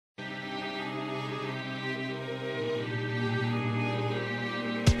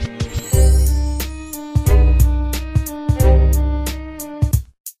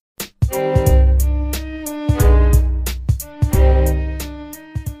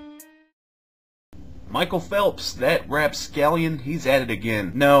Michael Phelps, that rapscallion, he's at it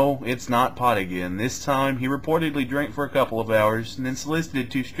again. No, it's not pot again. This time, he reportedly drank for a couple of hours and then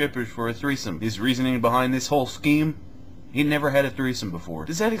solicited 2 strippers for a threesome. His reasoning behind this whole scheme? He'd never had a threesome before.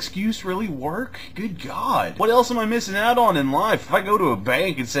 Does that excuse really work? Good God. What else am I missing out on in life? If I go to a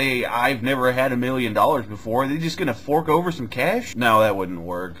bank and say I've never had $1 million before, are they just gonna fork over some cash? No, that wouldn't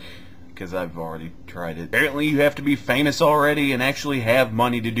work, because I've already tried it. Apparently you have to be famous already and actually have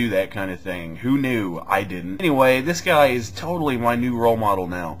money to do that kind of thing. Who knew? I didn't. Anyway, this guy is totally my new role model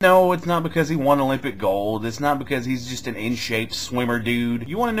now. No, it's not because he won Olympic gold. It's not because he's just an in-shape swimmer dude.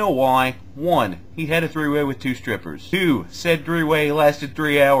 You want to know why? 1. He had a three-way with 2 strippers. 2. Said three-way lasted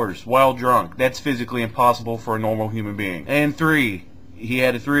 3 hours while drunk. That's physically impossible for a normal human being. And 3. He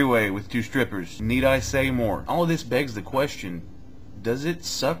had a three-way with 2 strippers. Need I say more? All of this begs the question, does it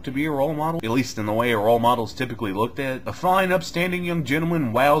suck to be a role model? At least in the way a role model is typically looked at. A fine, upstanding young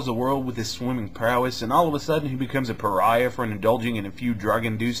gentleman wows the world with his swimming prowess, and all of a sudden he becomes a pariah for indulging in a few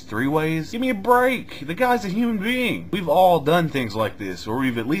drug-induced three-ways? Give me a break! The guy's a human being! We've all done things like this, or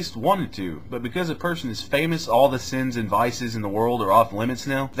we've at least wanted to, but because a person is famous, all the sins and vices in the world are off limits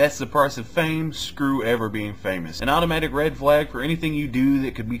now. If that's the price of fame, screw ever being famous. An automatic red flag for anything you do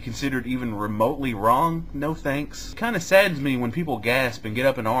that could be considered even remotely wrong? No thanks. It kinda saddens me when people gasp and get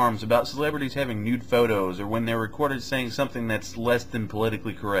up in arms about celebrities having nude photos, or when they're recorded saying something that's less than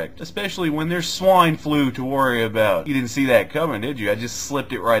politically correct. Especially when there's swine flu to worry about. You didn't see that coming, did you? I just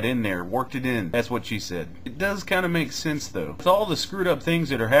slipped it right in there, worked it in. That's what she said. It does kind of make sense though. With all the screwed up things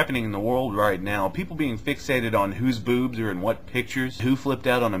that are happening in the world right now, people being fixated on whose boobs are in what pictures, who flipped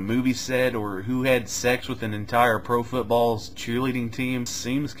out on a movie set, or who had sex with an entire pro football's cheerleading team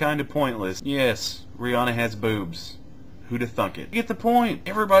seems kind of pointless. Yes, Rihanna has boobs. Who'da thunk it? You get the point.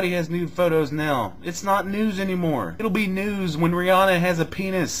 Everybody has nude photos now. It's not news anymore. It'll be news when Rihanna has a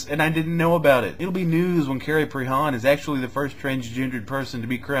penis and I didn't know about it. It'll be news when Carrie Prehan is actually the first transgendered person to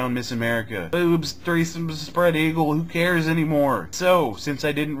be crowned Miss America. Boobs, threesomes, spread eagle, who cares anymore? So, since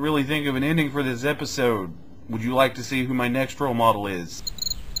I didn't really think of an ending for this episode, would you like to see who my next role model is?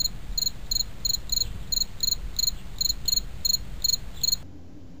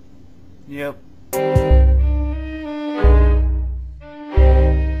 Yep.